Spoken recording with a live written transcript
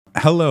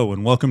Hello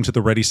and welcome to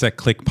the Ready, Set,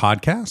 Click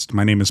podcast.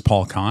 My name is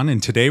Paul Kahn,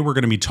 and today we're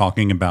going to be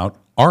talking about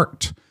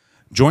art.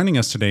 Joining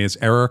us today is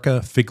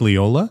Erica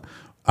Figliola,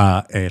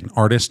 an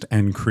artist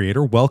and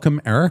creator.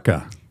 Welcome,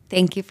 Erica.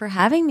 Thank you for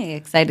having me.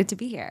 Excited to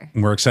be here.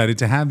 We're excited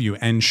to have you.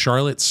 And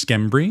Charlotte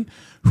Schembri,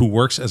 who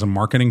works as a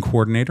marketing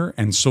coordinator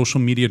and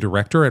social media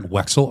director at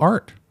Wexel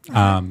Art.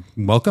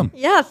 Welcome.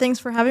 Yeah, thanks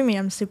for having me.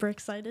 I'm super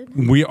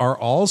excited. We are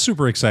all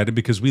super excited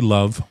because we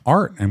love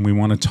art, and we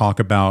want to talk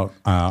about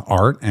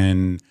art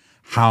and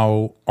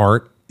how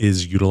art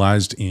is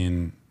utilized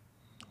in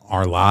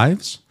our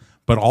lives,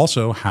 but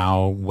also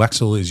how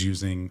Wexel is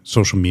using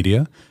social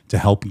media to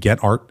help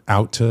get art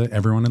out to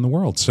everyone in the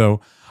world.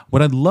 So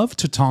what I'd love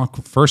to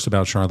talk first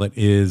about, Charlotte,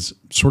 is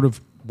sort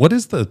of what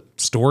is the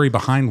story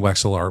behind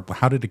Wexel Art?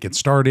 How did it get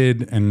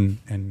started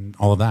and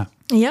all of that?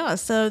 Yeah,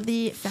 so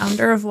the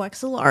founder of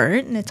Wexel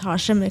Art,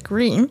 Natasha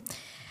McRee,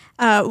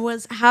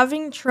 was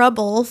having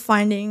trouble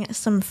finding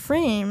some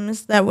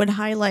frames that would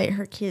highlight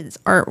her kids'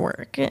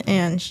 artwork.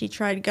 And she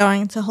tried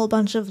going to a whole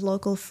bunch of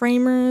local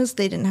framers.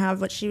 They didn't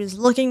have what she was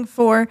looking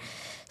for.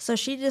 So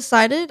she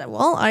decided,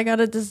 well, I got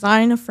to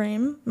design a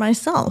frame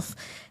myself.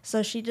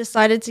 So she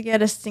decided to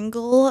get a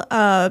single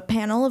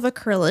panel of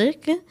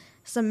acrylic,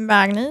 some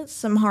magnets,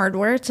 some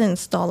hardware to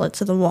install it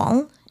to the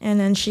wall. And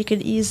then she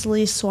could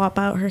easily swap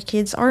out her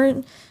kids'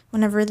 art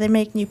whenever they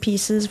make new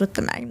pieces with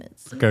the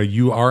magnets. Okay,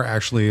 you are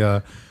actually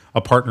a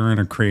partner and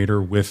a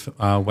creator with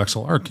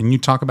Wexel Art. Can you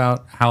talk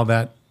about how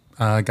that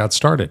got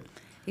started?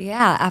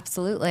 Yeah,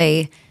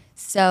 absolutely.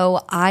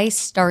 So I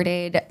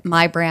started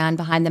my brand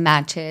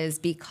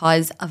BehindTheMatches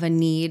because of a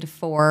need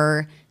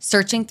for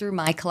searching through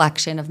my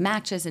collection of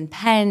matches and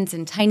pens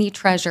and tiny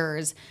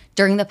treasures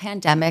during the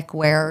pandemic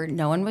where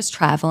no one was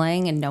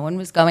traveling and no one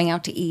was going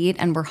out to eat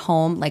and we're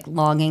home like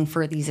longing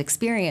for these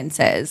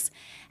experiences.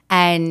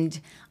 And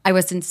I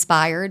was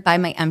inspired by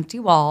my empty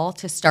wall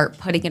to start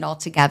putting it all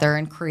together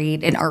and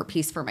create an art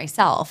piece for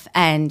myself.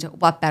 And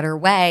what better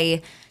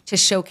way to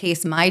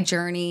showcase my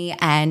journey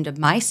and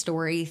my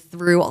story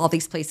through all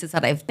these places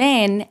that I've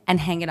been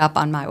and hang it up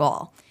on my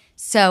wall.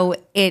 So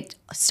it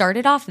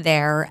started off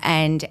there,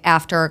 and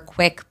after a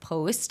quick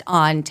post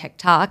on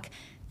TikTok,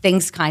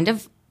 things kind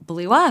of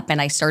blew up and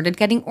I started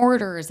getting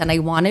orders, and I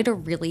wanted a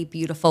really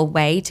beautiful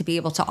way to be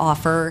able to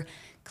offer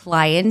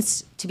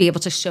clients to be able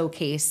to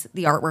showcase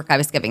the artwork I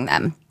was giving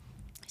them.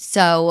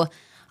 So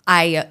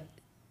I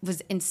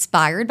was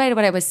inspired by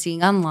what I was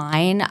seeing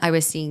online. I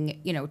was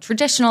seeing,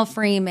 traditional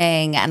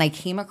framing, and I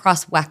came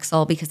across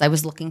Wexel because I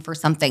was looking for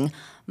something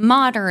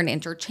modern,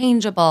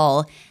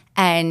 interchangeable,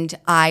 and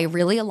I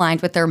really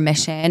aligned with their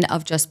mission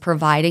of just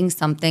providing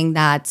something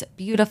that's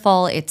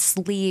beautiful, it's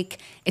sleek,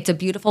 it's a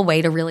beautiful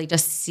way to really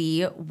just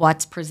see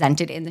what's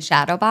presented in the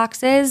shadow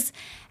boxes,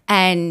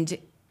 and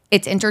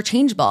it's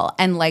interchangeable.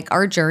 And like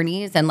our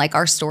journeys and like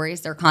our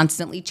stories, they're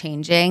constantly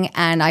changing,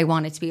 and I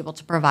wanted to be able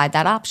to provide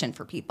that option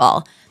for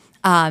people.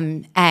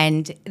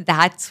 And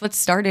that's what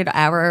started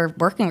our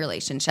working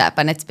relationship,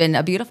 and it's been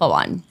a beautiful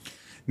one.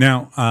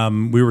 Now,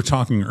 we were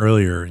talking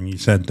earlier, and you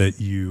said that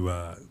you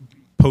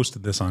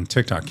posted this on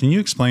TikTok. Can you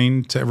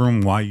explain to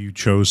everyone why you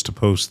chose to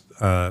post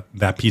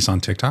that piece on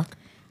TikTok?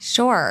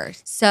 Sure.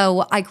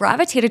 So I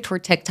gravitated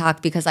toward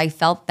TikTok because I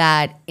felt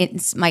that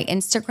my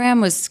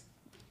Instagram was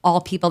all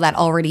people that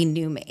already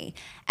knew me.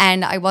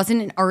 And I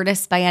wasn't an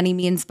artist by any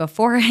means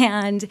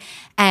beforehand.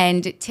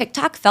 And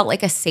TikTok felt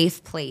like a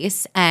safe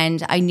place.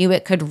 And I knew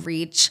it could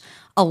reach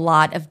a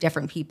lot of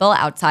different people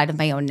outside of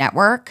my own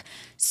network.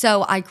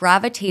 So I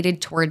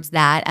gravitated towards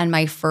that. And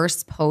my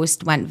first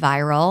post went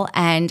viral.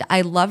 And I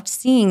loved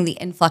seeing the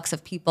influx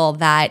of people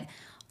that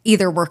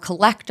either were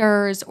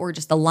collectors or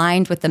just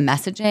aligned with the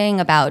messaging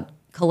about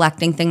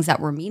collecting things that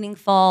were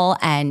meaningful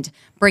and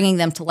bringing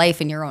them to life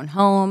in your own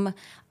home.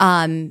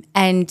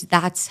 And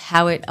that's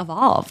how it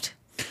evolved.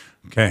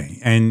 Okay.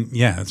 And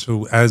yeah,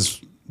 so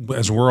as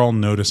we're all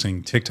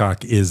noticing,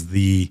 TikTok is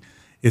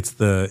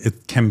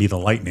it can be the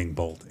lightning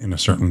bolt in a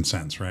certain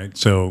sense, right?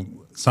 So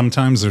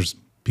sometimes there's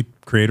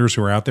creators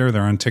who are out there,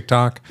 they're on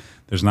TikTok,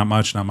 there's not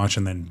much,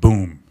 and then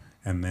boom.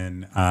 And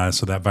then,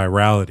 so that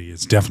virality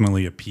is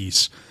definitely a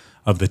piece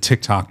of the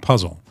TikTok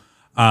puzzle.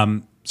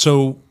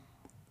 So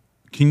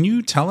can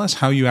you tell us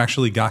how you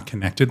actually got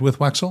connected with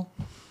Wexel?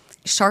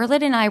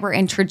 Charlotte and I were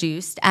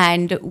introduced,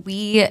 and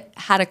we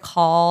had a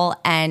call,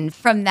 and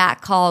from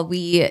that call,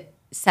 we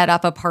set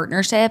up a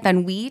partnership,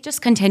 and we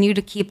just continue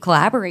to keep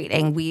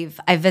collaborating.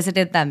 I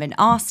visited them in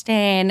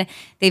Austin.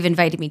 They've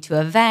invited me to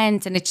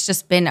events, and it's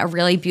just been a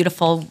really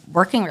beautiful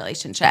working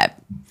relationship.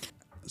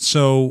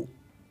 So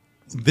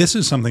this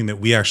is something that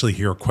we actually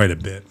hear quite a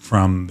bit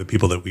from the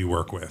people that we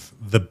work with.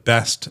 The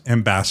best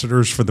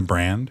ambassadors for the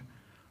brand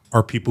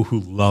are people who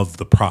love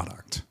the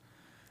product,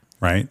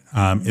 right?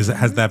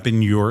 Has that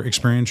been your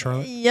experience,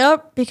 Charlotte?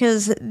 Yep,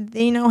 because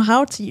they know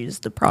how to use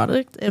the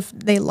product if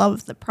they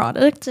love the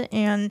product.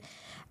 And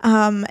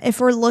if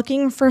we're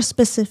looking for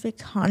specific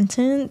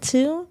content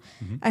too,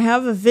 I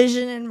have a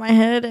vision in my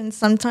head, and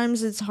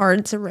sometimes it's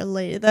hard to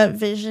relay that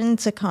vision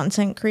to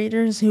content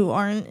creators who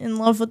aren't in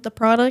love with the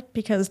product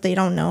because they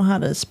don't know how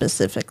to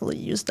specifically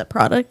use the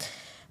product.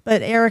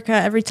 But Erica,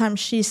 every time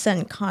she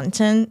sent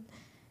content,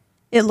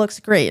 it looks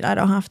great. I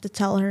don't have to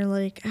tell her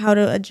like how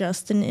to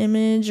adjust an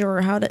image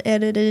or how to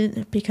edit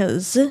it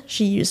because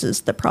she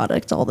uses the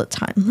product all the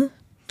time.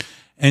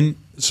 And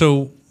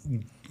so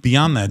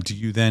beyond that, do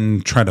you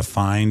then try to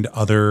find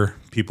other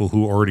people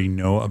who already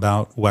know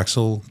about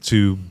Wexel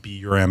to be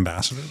your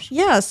ambassadors?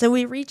 Yeah, so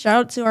we reach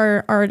out to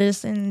our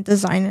artists and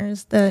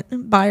designers that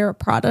buy our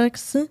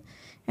products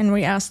and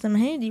we ask them,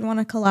 hey, do you want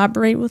to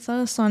collaborate with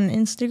us on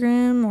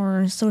Instagram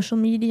or social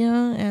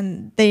media?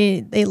 And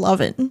they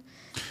love it.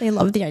 They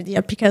love the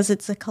idea because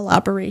it's a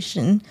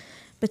collaboration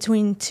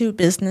between two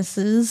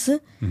businesses,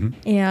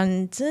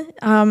 and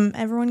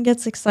everyone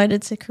gets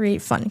excited to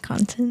create fun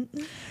content.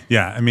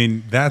 Yeah, I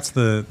mean that's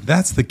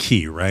the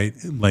key, right?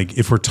 Like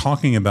if we're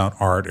talking about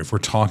art, if we're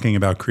talking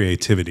about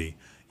creativity,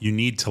 you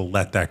need to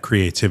let that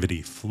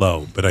creativity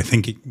flow. But I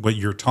think what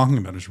you're talking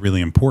about is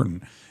really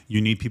important.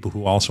 You need people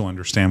who also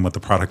understand what the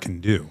product can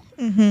do,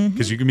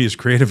 because you can be as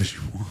creative as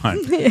you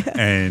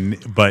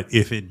want, but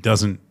if it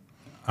doesn't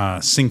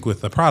sync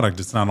with the product,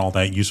 it's not all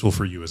that useful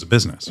for you as a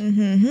business.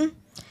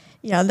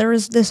 Yeah, there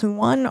was this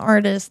one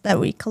artist that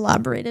we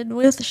collaborated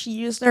with. She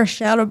used our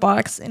shadow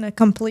box in a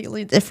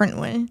completely different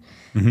way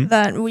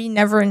that we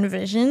never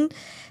envisioned.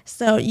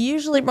 So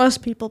usually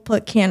most people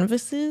put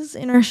canvases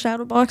in our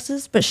shadow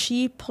boxes, but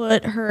she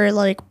put her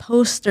like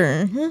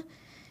poster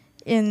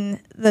in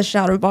the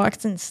shadow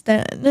box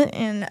instead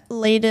and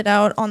laid it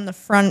out on the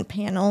front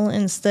panel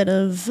instead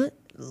of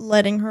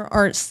letting her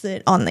art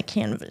sit on the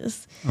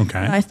canvas. Okay.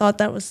 And I thought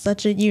that was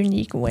such a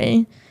unique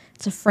way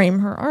to frame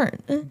her art.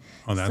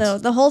 So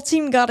the whole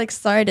team got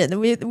excited.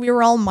 We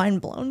were all mind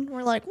blown.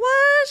 We're like,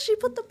 what? She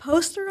put the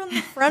poster on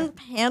the front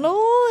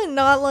panel and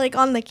not like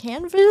on the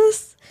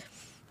canvas?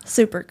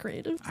 Super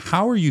creative.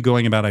 How are you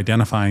going about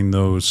identifying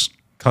those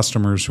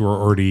customers who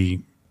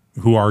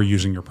are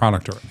using your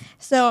product already?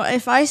 So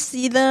if I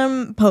see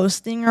them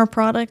posting our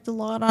product a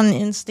lot on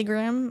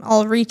Instagram,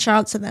 I'll reach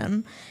out to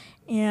them.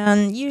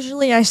 And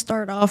usually I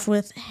start off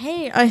with,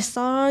 hey, I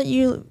saw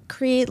you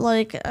create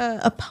like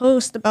a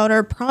post about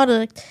our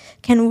product.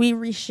 Can we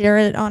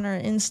reshare it on our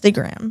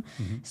Instagram?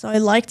 So I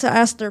like to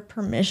ask their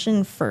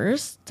permission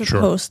first to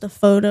post a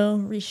photo,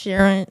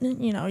 reshare it,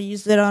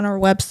 use it on our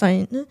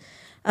website,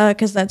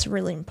 because that's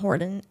really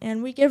important.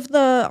 And we give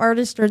the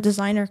artist or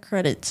designer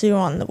credit too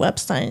on the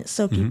website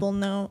so people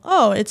know,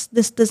 oh, it's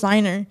this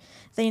designer.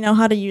 They know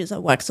how to use a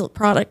Wexel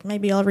product.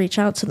 Maybe I'll reach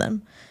out to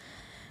them.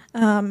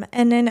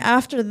 And then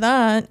after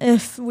that,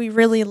 if we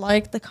really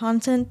like the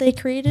content they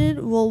created,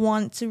 we'll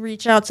want to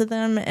reach out to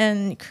them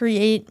and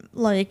create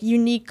like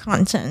unique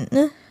content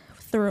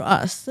through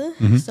us.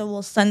 So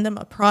we'll send them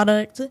a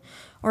product,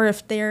 or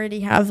if they already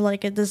have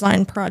like a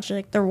design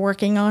project they're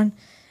working on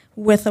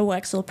with a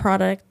Wexel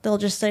product, they'll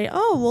just say,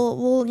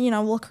 oh,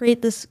 we'll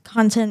create this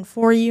content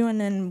for you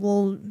and then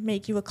we'll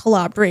make you a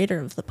collaborator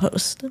of the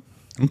post.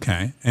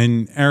 Okay.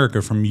 And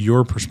Erica, from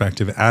your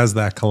perspective as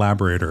that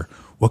collaborator,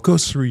 what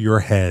goes through your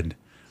head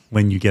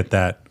when you get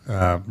that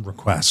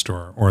request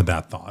or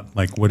that thought?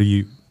 Like,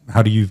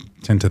 how do you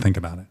tend to think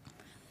about it?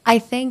 I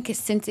think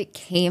since it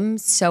came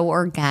so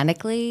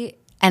organically,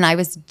 and I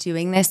was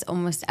doing this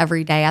almost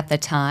every day at the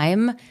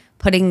time,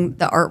 putting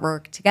the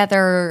artwork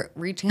together,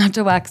 reaching out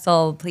to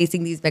Wexel,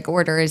 placing these big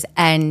orders,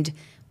 and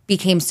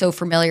became so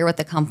familiar with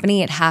the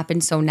company, it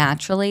happened so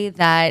naturally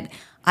that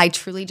I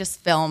truly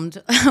just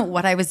filmed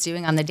what I was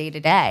doing on the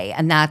day-to-day,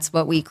 and that's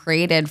what we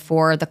created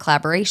for the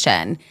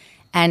collaboration.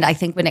 And I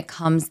think when it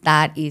comes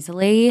that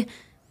easily,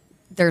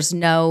 it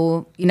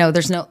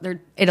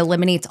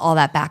eliminates all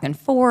that back and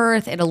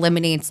forth. It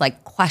eliminates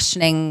like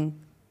questioning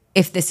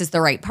if this is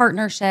the right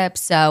partnership.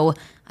 So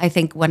I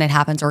think when it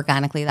happens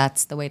organically,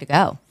 that's the way to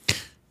go.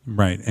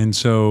 Right. And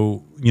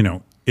so,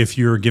 if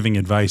you're giving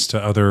advice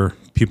to other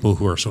people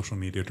who are social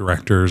media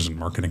directors and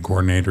marketing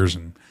coordinators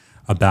and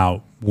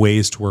about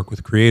ways to work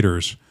with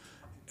creators,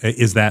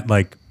 is that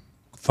like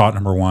thought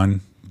number one?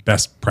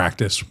 Best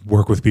practice,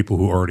 work with people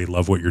who already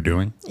love what you're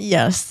doing?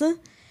 Yes,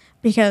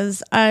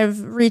 because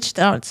I've reached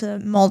out to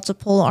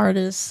multiple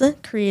artists,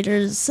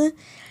 creators,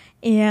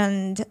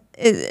 and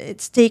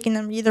it's taken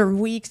them either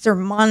weeks or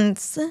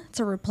months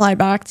to reply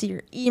back to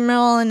your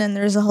email, and then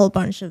there's a whole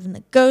bunch of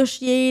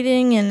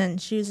negotiating and then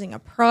choosing a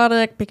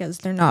product because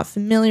they're not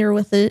familiar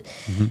with it.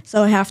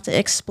 So I have to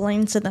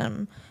explain to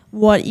them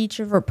what each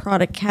of our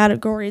product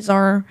categories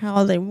are,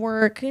 how they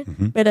work.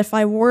 But if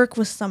I work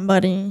with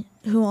somebody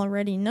who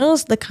already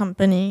knows the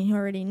company, who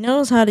already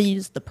knows how to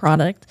use the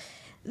product,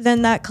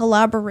 then that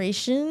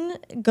collaboration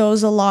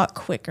goes a lot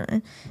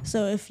quicker.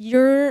 So if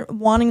you're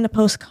wanting to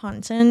post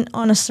content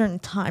on a certain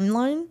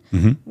timeline,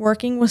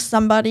 working with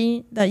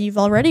somebody that you've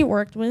already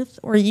worked with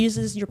or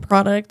uses your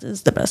product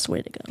is the best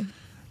way to go.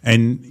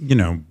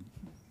 And,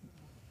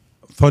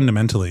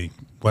 fundamentally,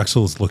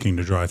 Wexel is looking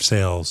to drive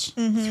sales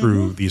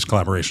through these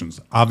collaborations.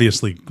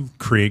 Obviously,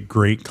 create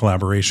great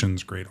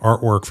collaborations, great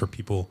artwork for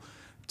people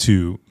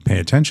to pay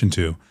attention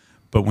to.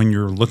 But when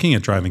you're looking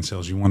at driving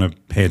sales, you want to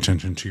pay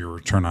attention to your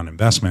return on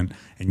investment.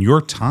 And your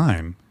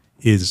time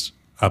is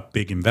a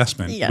big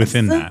investment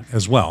within that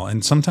as well.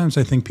 And sometimes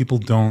I think people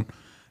don't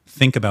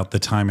think about the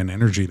time and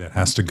energy that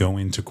has to go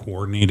into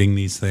coordinating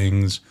these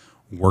things,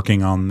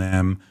 working on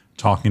them,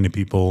 talking to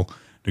people,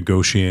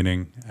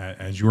 negotiating,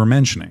 as you were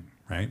mentioning,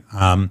 right?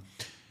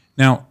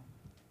 Now,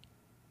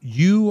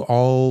 you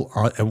all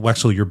are, at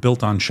Wexel, you're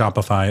built on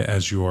Shopify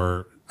as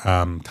your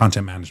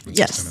content management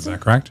system. Is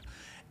that correct?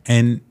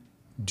 And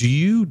do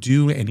you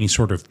do any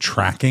sort of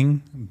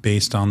tracking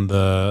based on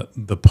the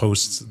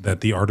posts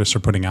that the artists are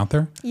putting out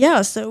there?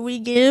 Yeah, so we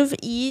give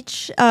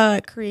each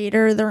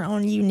creator their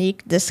own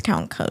unique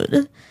discount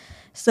code.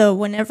 So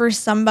whenever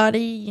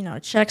somebody,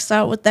 checks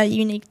out with that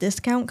unique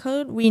discount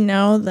code, we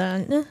know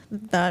that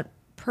that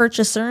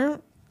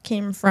purchaser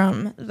came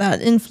from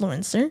that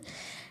influencer.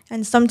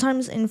 And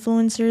sometimes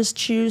influencers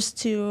choose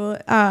to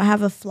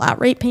have a flat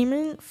rate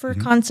payment for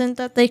content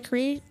that they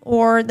create,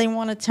 or they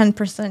want a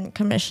 10%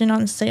 commission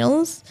on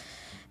sales.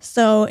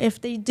 So if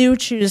they do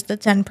choose the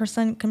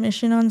 10%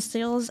 commission on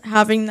sales,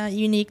 having that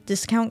unique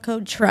discount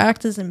code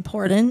tracked is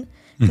important,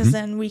 because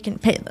then we can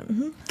pay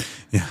them.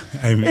 Yeah,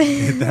 I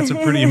mean, that's a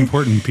pretty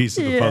important piece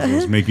of the puzzle,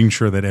 is making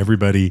sure that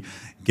everybody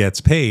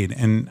gets paid.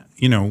 And,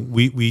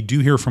 we do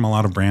hear from a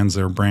lot of brands,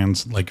 there are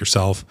brands like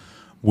yourself,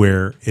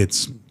 where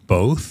it's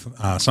both.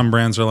 Some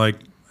brands are like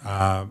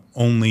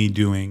only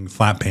doing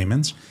flat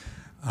payments,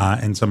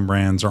 and some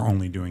brands are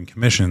only doing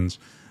commissions.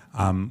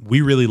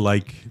 We really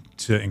like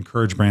to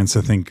encourage brands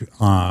to think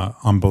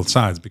on both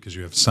sides, because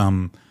you have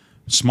some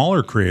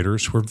smaller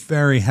creators who are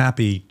very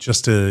happy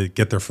just to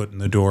get their foot in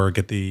the door,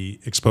 get the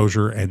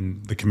exposure,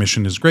 and the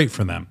commission is great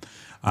for them.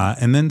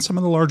 And then some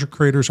of the larger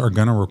creators are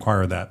going to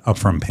require that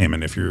upfront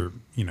payment. If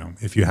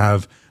if you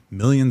have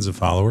millions of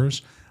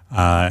followers,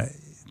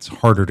 it's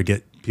harder to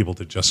get people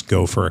to just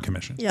go for a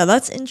commission. Yeah,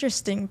 that's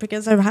interesting,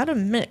 because I've had a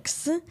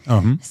mix.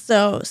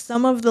 So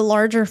some of the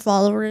larger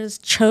followers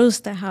chose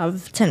to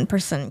have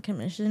 10%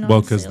 commission. Well,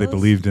 because they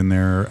believed in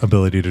their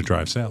ability to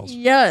drive sales.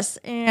 Yes,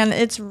 and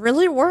it's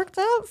really worked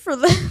out for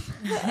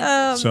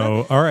them.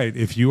 So, all right,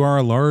 if you are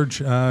a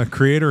large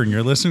creator and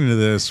you're listening to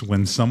this,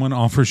 when someone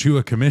offers you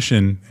a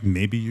commission,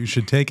 maybe you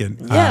should take it.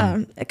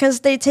 Yeah, because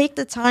they take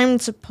the time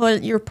to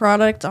put your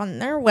product on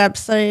their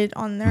website,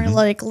 on their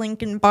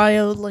link in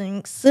bio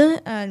links,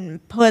 and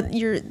put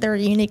their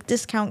unique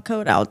discount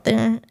code out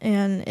there.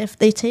 And if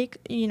they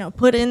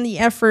put in the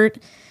effort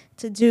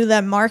to do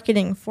that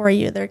marketing for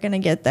you, they're going to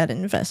get that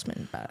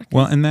investment back.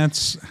 Well, and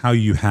that's how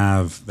you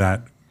have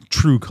that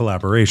true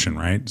collaboration,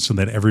 right? So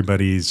that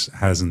everybody's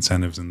has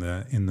incentives in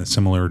the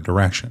similar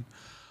direction.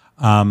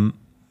 Well,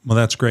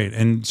 that's great.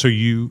 And so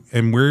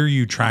where are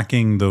you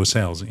tracking those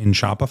sales? In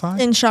Shopify?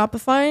 In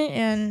Shopify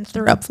and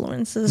through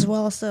Upfluence as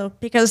well. So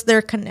because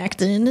they're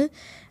connected,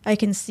 I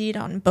can see it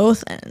on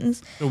both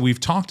ends. So we've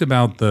talked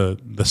about the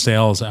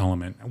sales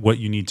element, what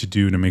you need to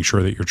do to make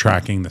sure that you're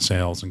tracking the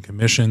sales and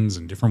commissions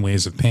and different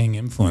ways of paying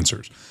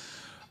influencers.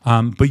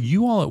 But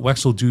you all at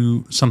Wexel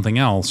do something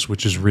else,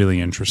 which is really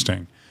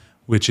interesting,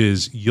 which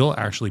is you'll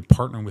actually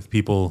partner with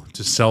people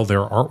to sell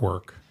their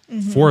artwork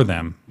for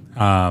them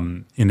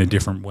in a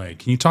different way.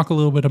 Can you talk a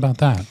little bit about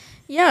that?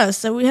 Yeah,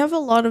 so we have a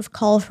lot of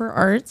call for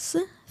arts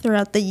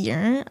throughout the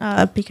year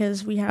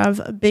because we have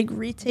a big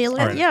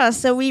retailer. Right. Yeah,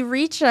 so we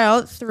reach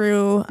out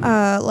through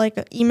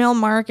email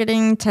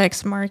marketing,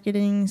 text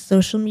marketing,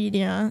 social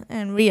media,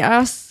 and we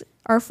ask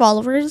our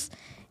followers,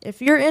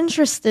 if you're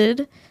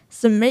interested,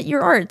 submit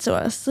your art to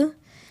us.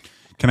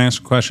 Can I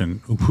ask a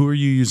question? Who are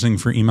you using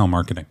for email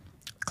marketing?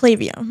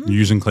 Klaviyo. You're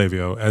using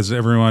Klaviyo. As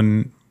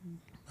everyone,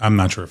 I'm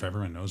not sure if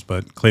everyone knows,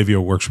 but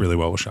Klaviyo works really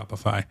well with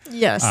Shopify.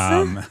 Yes.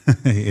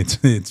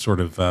 It's sort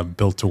of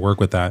built to work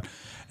with that.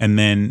 And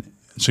then,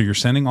 so you're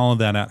sending all of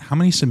that out. How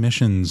many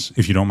submissions,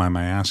 if you don't mind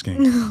my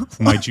asking,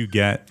 might you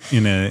get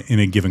in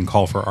a given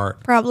call for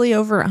art? Probably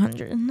over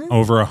 100.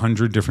 Over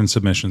 100 different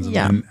submissions. And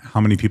then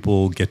how many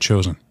people get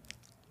chosen?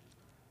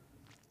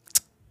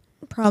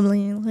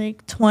 Probably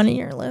like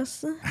 20 or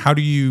less. How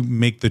do you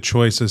make the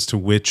choice as to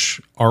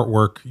which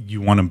artwork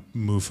you want to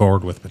move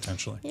forward with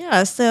potentially?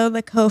 Yeah, so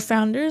the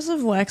co-founders of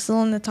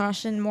Wexel,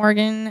 Natasha and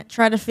Morgan,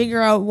 try to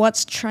figure out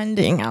what's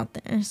trending out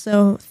there.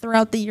 So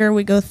throughout the year,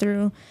 we go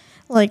through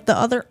like the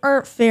other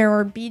art fair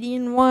or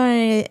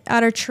BD&Y.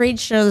 At our trade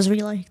shows,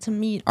 we like to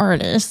meet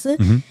artists.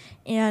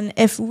 And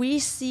if we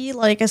see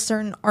like a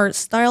certain art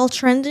style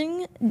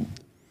trending,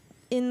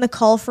 in the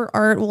call for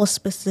art, we'll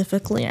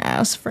specifically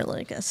ask for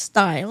like a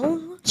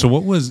style. So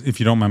what was, if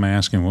you don't mind my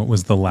asking, what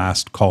was the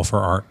last call for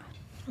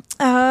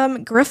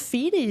art?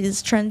 Graffiti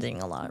is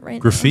trending a lot right now.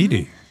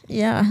 Graffiti?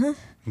 Yeah.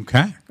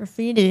 Okay.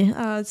 Graffiti.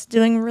 It's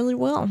doing really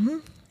well.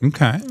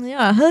 Okay.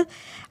 Yeah.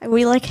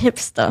 We like hip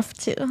stuff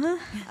too.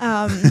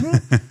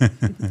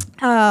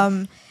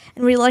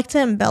 And we like to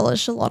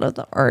embellish a lot of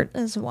the art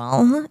as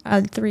well,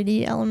 add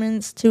 3D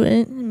elements to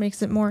it. It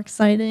makes it more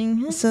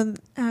exciting. So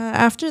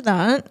after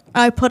that,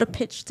 I put a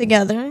pitch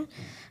together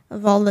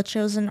of all the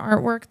chosen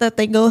artwork that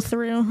they go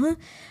through.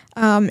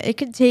 It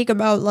could take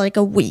about like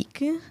a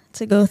week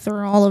to go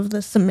through all of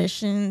the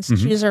submissions,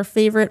 choose our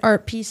favorite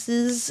art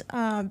pieces.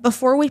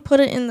 Before we put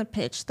it in the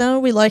pitch, though,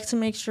 we like to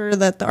make sure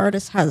that the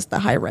artist has the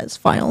high-res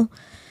file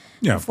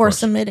before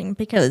submitting,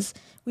 because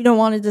we don't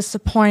want to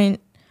disappoint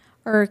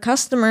our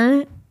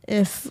customer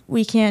if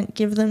we can't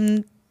give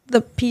them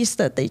the piece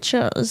that they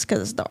chose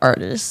because the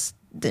artist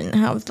didn't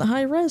have the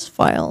high-res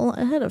file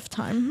ahead of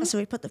time. So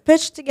we put the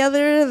pitch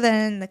together,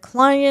 then the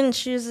client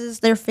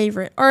chooses their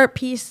favorite art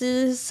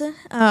pieces.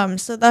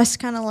 So that's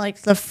kind of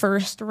like the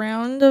first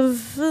round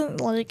of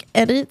like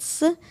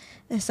edits,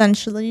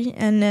 essentially.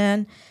 And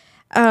then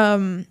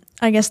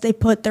I guess they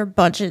put their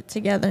budget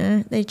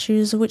together. They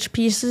choose which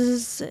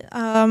pieces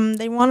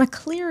they want a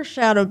clear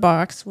shadow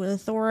box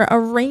with, or a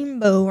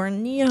rainbow or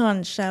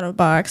neon shadow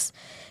box.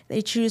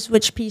 They choose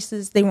which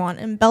pieces they want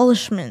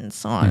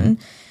embellishments on.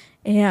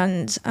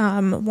 And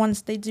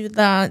once they do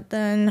that,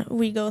 then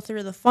we go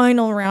through the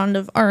final round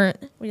of art.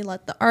 We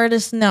let the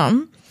artist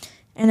know,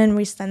 and then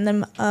we send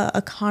them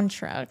a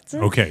contract.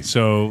 Okay,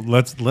 so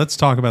let's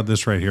talk about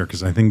this right here,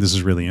 because I think this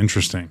is really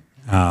interesting.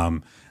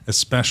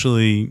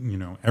 Especially,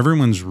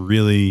 everyone's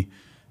really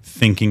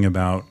thinking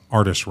about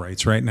artist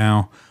rights right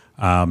now.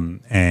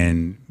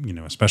 And,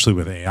 especially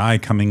with AI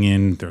coming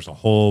in, there's a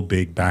whole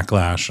big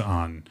backlash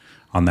on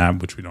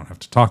that, which we don't have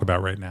to talk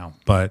about right now.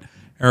 But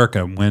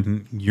Erica,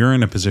 when you're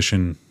in a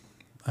position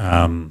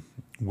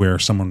where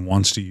someone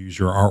wants to use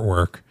your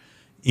artwork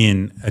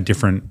in a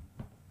different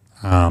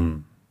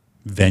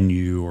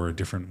venue or a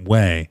different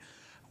way,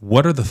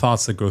 what are the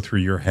thoughts that go through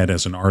your head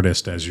as an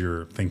artist as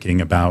you're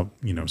thinking about,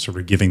 sort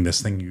of giving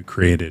this thing you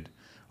created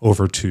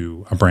over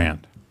to a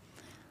brand?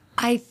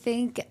 I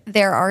think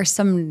there are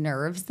some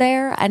nerves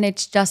there, and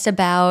it's just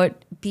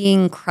about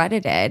being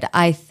credited.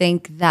 I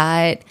think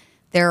that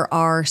there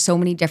are so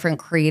many different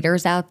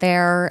creators out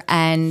there,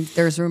 and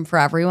there's room for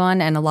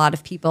everyone. And a lot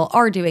of people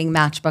are doing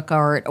matchbook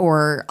art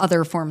or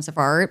other forms of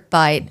art,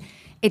 but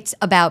it's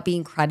about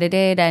being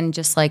credited and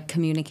just like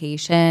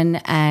communication.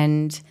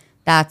 And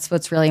that's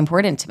what's really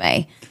important to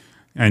me.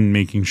 And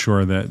making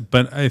sure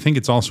but I think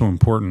it's also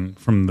important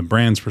from the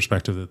brand's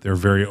perspective that they're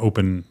very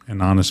open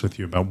and honest with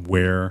you about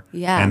where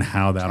and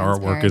how that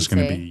artwork is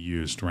going to be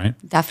used, right?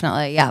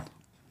 Definitely, yeah.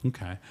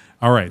 Okay.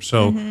 All right.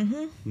 So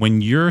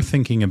when you're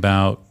thinking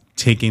about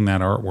taking that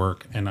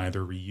artwork and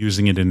either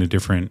reusing it in a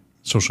different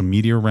social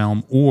media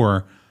realm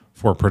or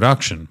for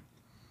production,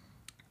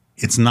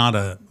 it's not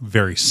a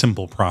very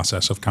simple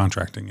process of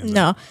contracting, is it?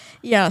 No.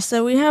 Yeah,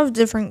 so we have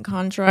different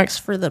contracts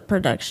for the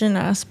production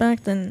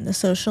aspect and the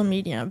social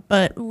media,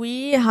 but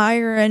we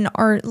hire an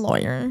art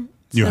lawyer.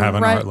 You have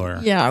an art lawyer?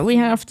 Yeah, we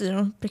have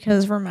to,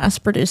 because we're mass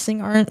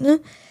producing art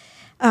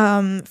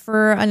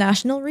for a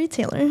national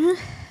retailer.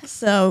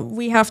 So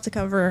we have to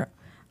cover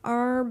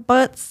our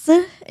butts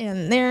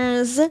and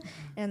theirs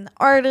and the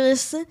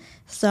artists.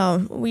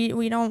 So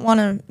we don't want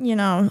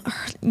to,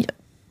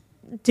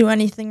 do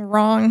anything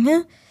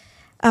wrong.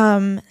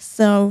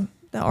 So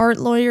the art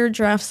lawyer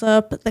drafts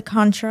up the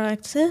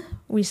contract.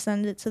 We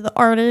send it to the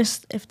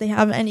artist. If they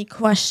have any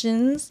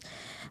questions,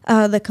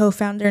 the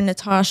co-founder,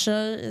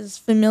 Natasha, is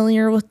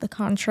familiar with the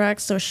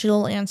contract, so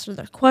she'll answer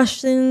their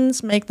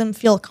questions, make them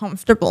feel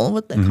comfortable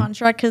with the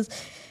contract, because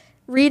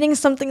reading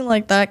something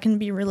like that can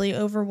be really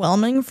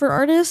overwhelming for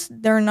artists.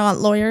 They're not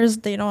lawyers.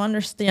 They don't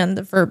understand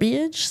the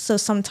verbiage, so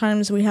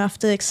sometimes we have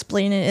to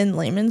explain it in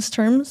layman's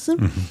terms.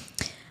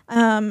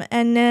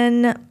 And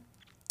then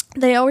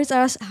they always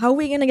ask, how are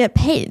we going to get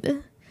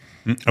paid?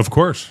 Of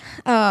course.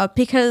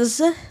 Because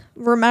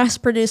we're mass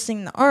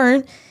producing the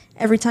art.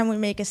 Every time we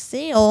make a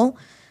sale,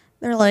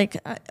 they're like,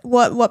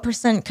 what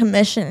percent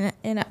commission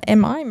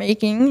am I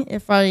making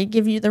if I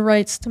give you the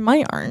rights to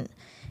my art?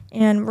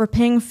 And we're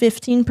paying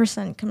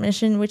 15%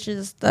 commission, which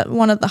is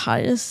one of the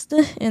highest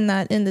in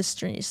that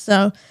industry.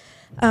 So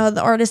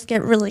the artists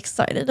get really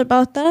excited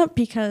about that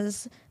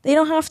because they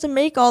don't have to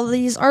make all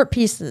these art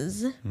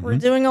pieces. We're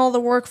doing all the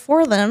work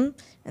for them,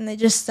 and they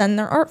just send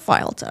their art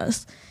file to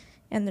us.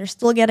 And they're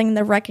still getting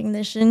the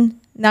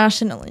recognition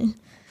nationally.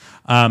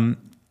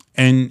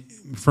 And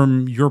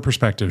from your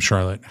perspective,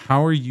 Charlotte,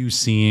 how are you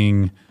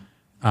seeing,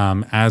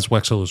 as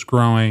Wexel is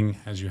growing,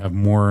 as you have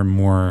more and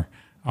more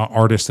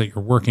artists that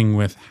you're working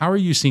with, how are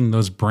you seeing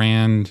those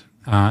brand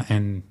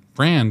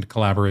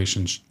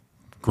collaborations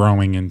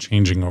growing and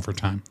changing over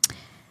time?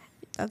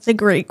 That's a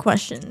great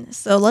question.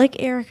 So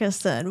like Erica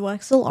said,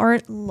 Wexel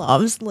Art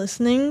loves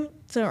listening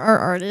to our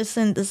artists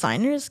and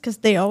designers because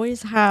they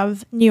always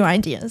have new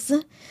ideas.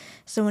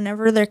 So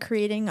whenever they're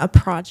creating a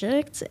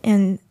project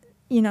and,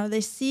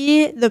 they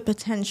see the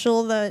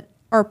potential that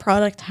our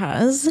product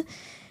has,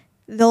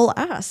 they'll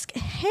ask,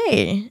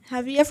 hey,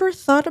 have you ever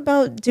thought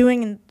about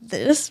doing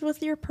this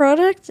with your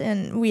product?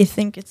 And we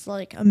think it's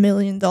like $1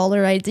 million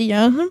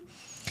idea.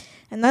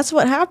 And that's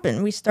what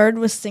happened. We started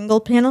with single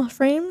panel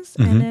frames,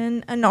 and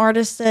then an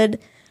artist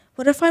said,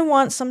 what if I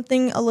want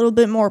something a little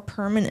bit more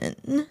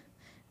permanent?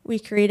 We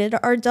created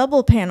our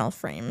double panel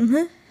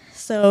frame.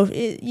 So,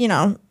 you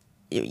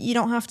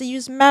don't have to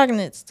use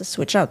magnets to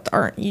switch out the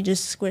art. You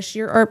just squish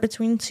your art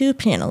between two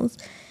panels.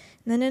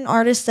 And then an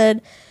artist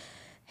said,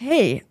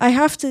 hey, I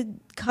have to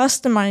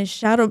customize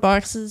shadow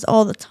boxes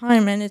all the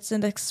time, and it's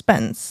an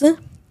expense.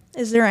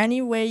 Is there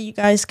any way you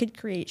guys could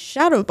create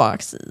shadow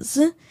boxes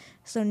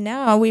So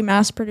now we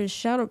mass produce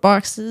shadow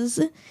boxes,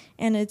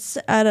 and it's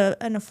at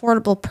an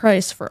affordable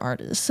price for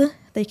artists.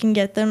 They can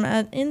get them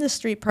at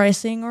industry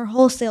pricing or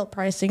wholesale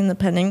pricing,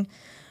 depending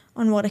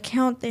on what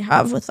account they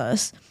have with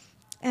us.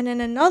 And then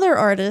another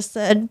artist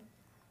said,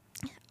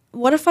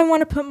 what if I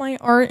want to put my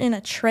art in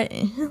a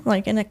tray,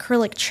 like an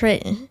acrylic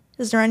tray?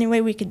 Is there any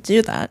way we could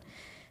do that?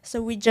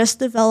 So we just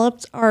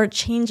developed our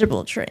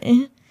changeable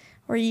tray,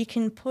 where you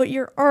can put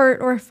your art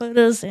or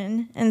photos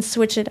in and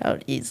switch it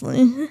out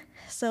easily.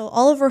 So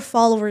all of our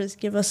followers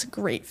give us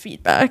great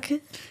feedback.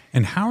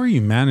 And how are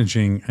you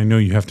managing? I know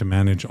you have to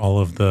manage all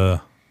of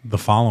the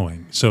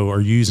following. So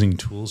are you using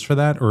tools for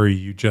that, or are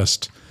you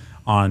just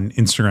on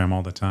Instagram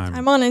all the time?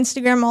 I'm on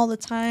Instagram all the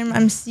time.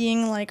 I'm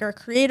seeing like our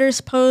creators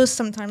post.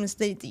 Sometimes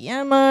they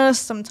DM us.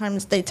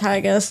 Sometimes they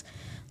tag us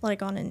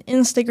like on an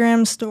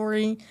Instagram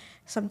story.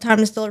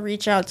 Sometimes they'll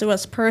reach out to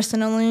us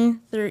personally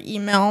through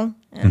email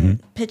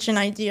and pitch an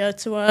idea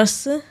to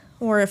us.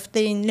 Or if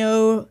they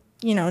know,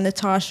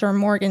 Natasha or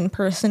Morgan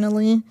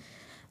personally,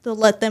 they'll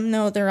let them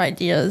know their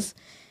ideas.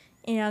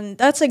 And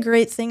that's a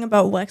great thing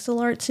about Wexel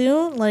Art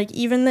too. Like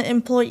even the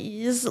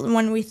employees,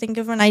 when we think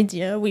of an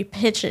idea, we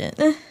pitch it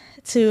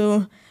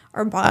to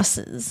our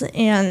bosses,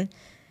 and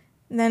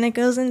then it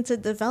goes into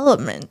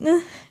development,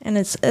 and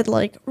it's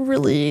like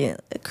really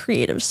a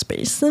creative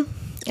space.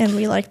 And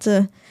we like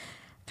to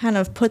kind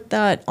of put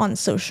that on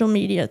social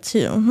media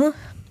too.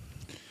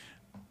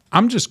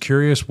 I'm just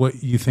curious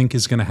what you think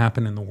is going to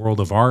happen in the world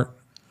of art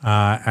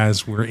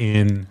as we're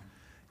in,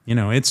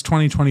 it's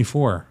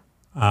 2024.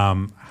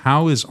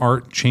 How is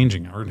art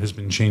changing? Art has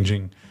been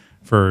changing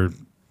for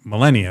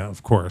millennia,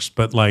 of course,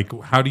 but like,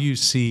 how do you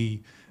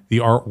see the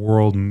art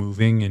world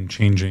moving and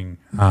changing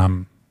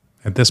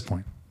at this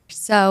point?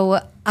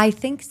 So I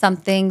think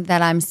something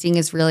that I'm seeing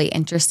is really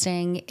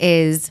interesting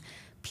is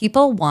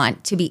people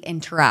want to be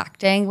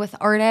interacting with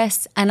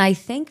artists. And I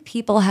think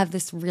people have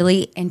this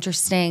really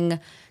interesting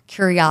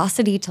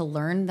curiosity to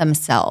learn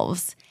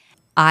themselves.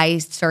 I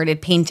started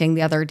painting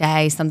the other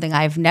day, something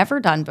I've never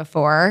done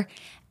before.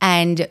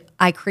 And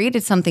I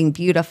created something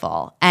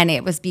beautiful. And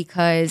it was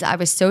because I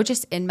was so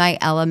just in my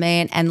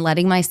element and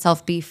letting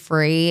myself be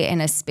free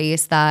in a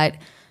space that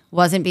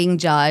wasn't being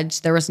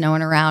judged. There was no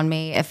one around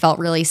me. It felt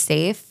really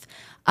safe.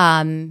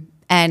 And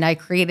I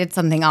created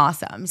something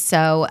awesome.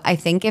 So I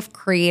think if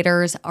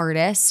creators,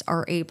 artists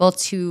are able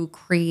to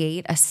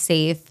create a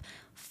safe,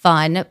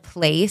 fun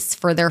place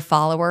for their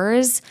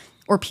followers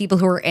or people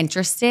who are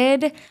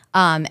interested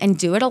and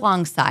do it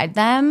alongside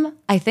them,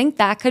 I think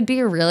that could be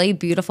a really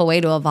beautiful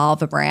way to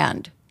evolve a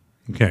brand.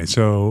 Okay,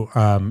 so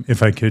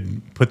if I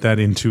could put that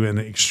into an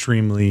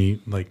extremely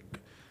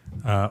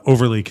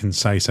overly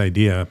concise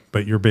idea,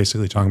 but you're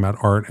basically talking about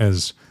art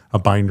as a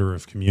binder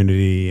of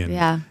community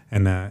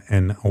and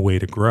a way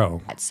to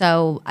grow.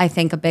 So I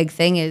think a big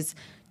thing is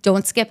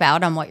don't skip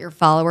out on what your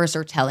followers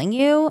are telling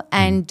you,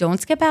 and don't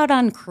skip out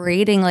on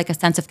creating like a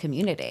sense of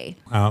community.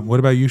 What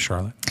about you,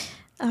 Charlotte?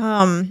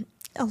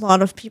 A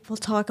lot of people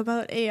talk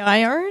about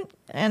AI art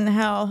and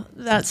how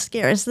that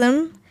scares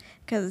them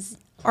because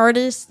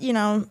artists, you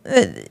don't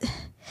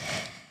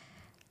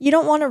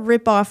want to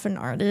rip off an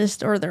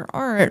artist or their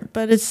art,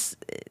 but it's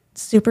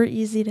super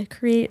easy to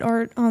create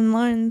art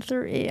online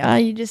through AI.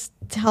 You just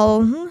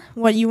tell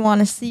what you want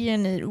to see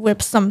and it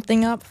whips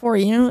something up for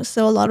you.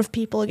 So a lot of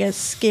people get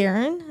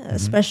scared,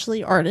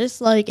 especially artists,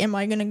 like, am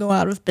I going to go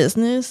out of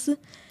business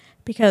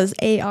because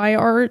AI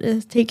art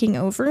is taking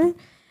over?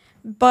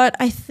 But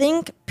I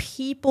think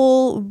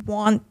people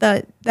want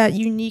that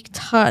unique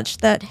touch,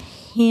 that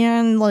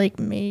hand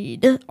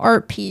made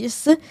art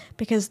piece,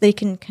 because they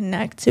can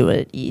connect to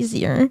it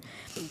easier.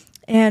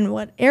 And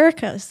what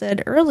Erica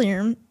said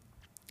earlier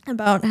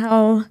about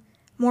how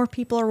more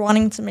people are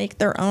wanting to make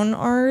their own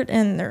art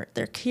and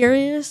they're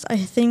curious, I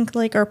think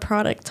our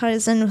product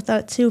ties in with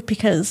that too,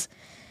 because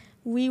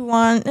we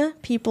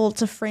want people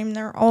to frame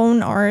their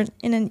own art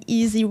in an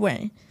easy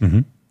way.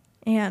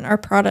 And our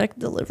product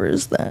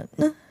delivers that.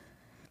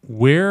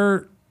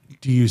 Where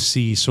do you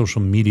see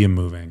social media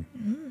moving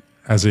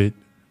as it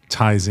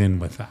ties in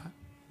with that?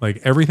 Like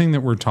everything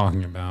that we're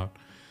talking about,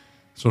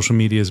 social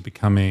media is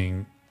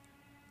becoming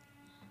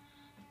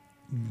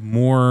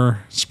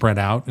more spread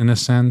out in a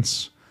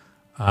sense.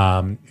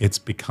 It's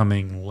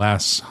becoming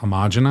less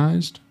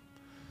homogenized.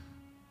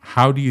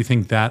 How do you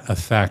think that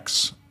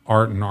affects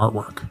art and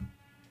artwork?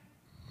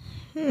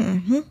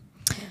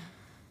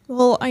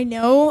 Well, I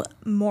know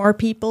more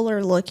people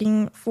are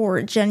looking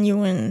for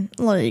genuine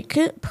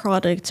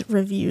product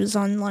reviews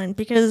online,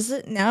 because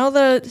now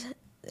that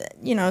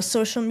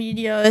social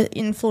media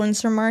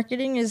influencer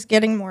marketing is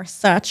getting more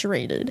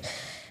saturated.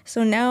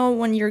 So now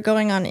when you're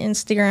going on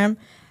Instagram,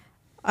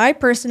 I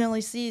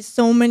personally see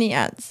so many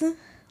ads of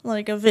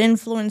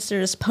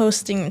influencers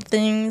posting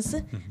things.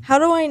 How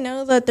do I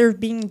know that they're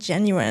being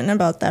genuine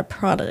about that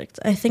product?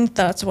 I think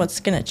that's what's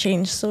going to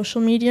change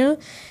social media,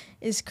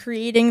 is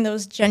creating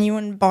those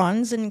genuine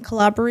bonds and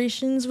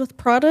collaborations with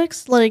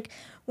products. Like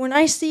when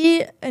I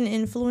see an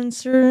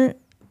influencer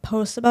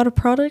post about a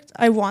product,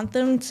 I want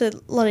them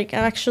to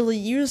actually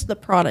use the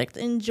product,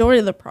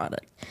 enjoy the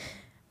product.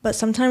 but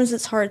sometimes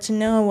it's hard to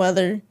know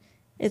whether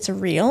it's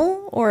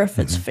real or if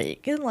it's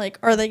fake. Like,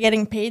 are they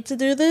getting paid to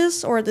do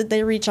this, or did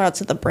they reach out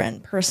to the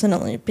brand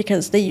personally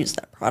because they use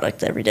that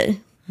product every day?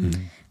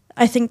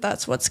 I think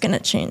that's what's going to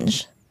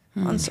change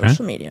on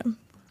social media.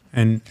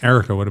 And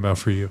Erica, what about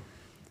for you?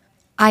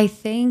 I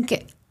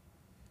think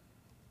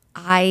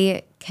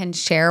I can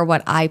share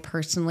what I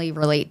personally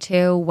relate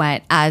to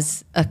when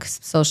as a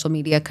social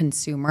media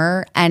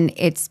consumer, and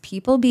it's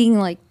people being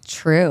like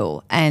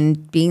true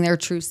and being their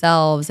true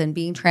selves and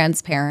being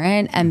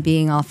transparent and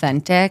being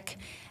authentic,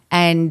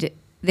 and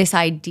this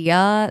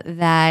idea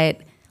that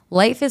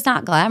life is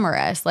not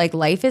glamorous. Like,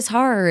 life is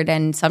hard,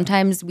 and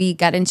sometimes we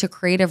get into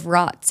creative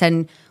ruts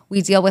and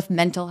we deal with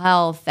mental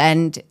health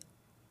and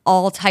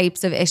all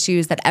types of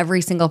issues that every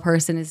single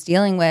person is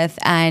dealing with,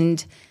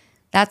 and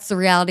that's the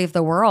reality of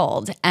the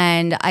world.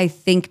 And I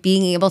think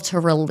being able to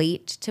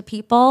relate to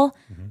people,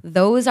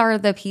 those are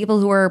the people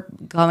who are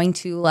going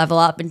to level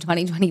up in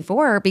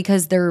 2024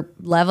 because they're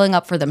leveling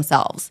up for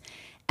themselves.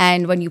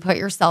 And when you put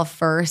yourself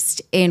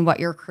first in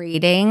what you're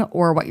creating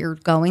or what you're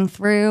going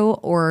through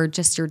or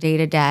just your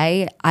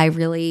day-to-day, I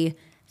really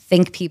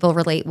think people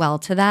relate well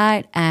to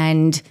that.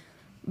 And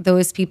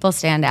those people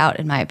stand out,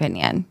 in my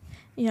opinion.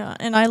 Yeah,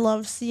 and I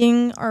love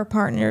seeing our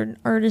partnered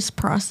artists'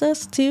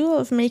 process too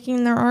of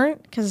making their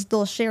art, because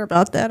they'll share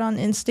about that on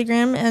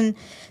Instagram, and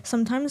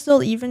sometimes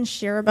they'll even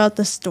share about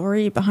the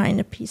story behind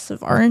a piece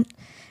of art.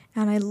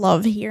 And I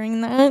love hearing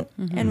that.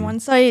 And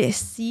once I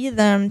see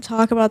them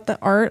talk about the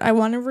art, I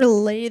want to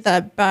relay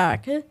that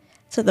back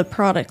to the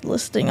product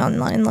listing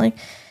online. Like,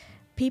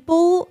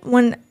 people,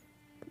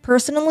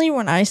 personally,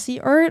 when I see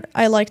art,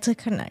 I like to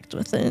connect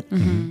with it.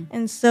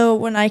 And so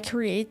when I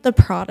create the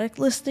product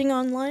listing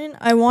online,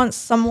 I want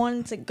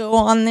someone to go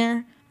on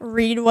there,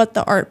 read what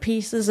the art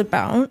piece is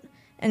about,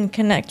 and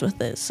connect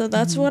with it. So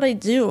that's what I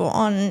do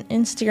on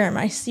Instagram.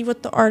 I see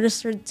what the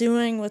artists are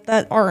doing with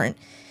that art,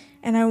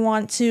 and I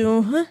want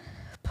to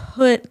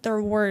put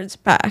their words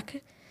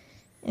back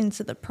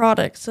into the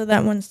product so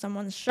that when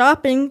someone's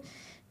shopping,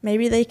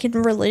 maybe they can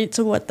relate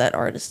to what that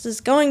artist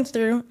is going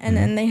through, and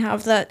then they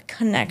have that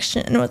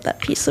connection with that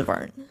piece of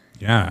art.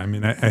 Yeah, I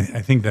mean,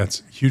 I think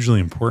that's hugely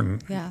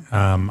important. Yeah.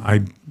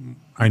 I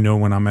know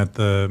when I'm at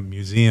the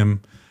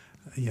museum,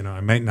 I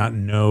might not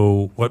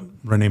know what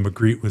Rene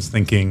Magritte was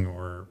thinking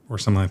or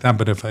something like that,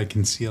 but if I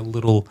can see a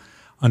little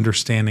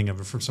understanding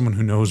of it from someone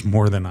who knows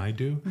more than I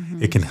do,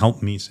 it can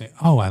help me say,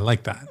 oh, I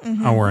like that,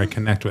 or I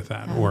connect with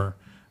that, or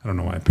I don't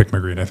know why I picked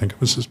Magritte. I think it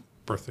was his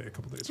birthday a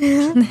couple days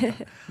ago.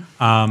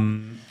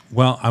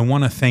 Well, I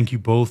want to thank you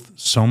both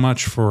so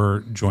much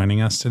for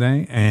joining us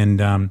today.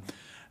 And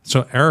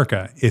so,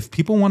 Erica, if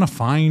people want to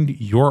find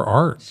your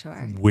art,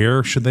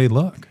 where should they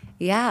look?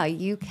 Yeah,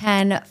 you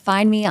can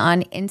find me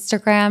on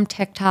Instagram,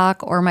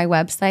 TikTok, or my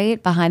website,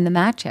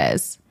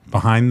 BehindTheMatches.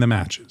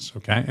 BehindTheMatches,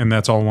 okay? And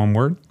that's all one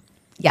word?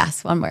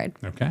 Yes, one word.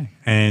 Okay.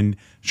 And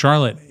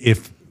Charlotte,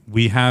 if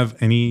we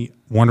have any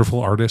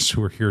wonderful artists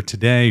who are here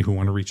today who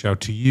want to reach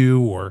out to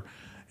you, or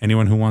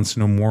anyone who wants to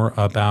know more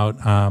about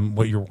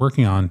what you're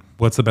working on,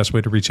 what's the best way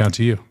to reach out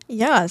to you?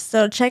 Yeah,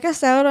 so check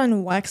us out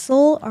on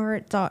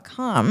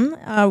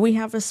wexelart.com. We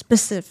have a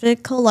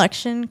specific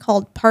collection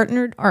called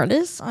Partnered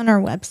Artists on our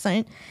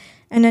website.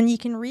 And then you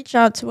can reach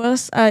out to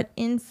us at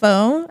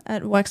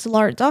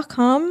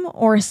info@wexelart.com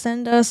or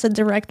send us a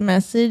direct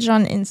message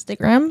on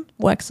Instagram,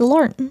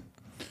 Wexelart.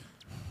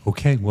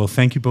 Okay, well,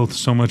 thank you both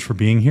so much for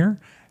being here.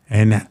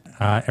 And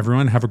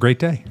everyone, have a great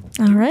day.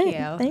 All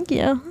right. Thank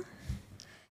you.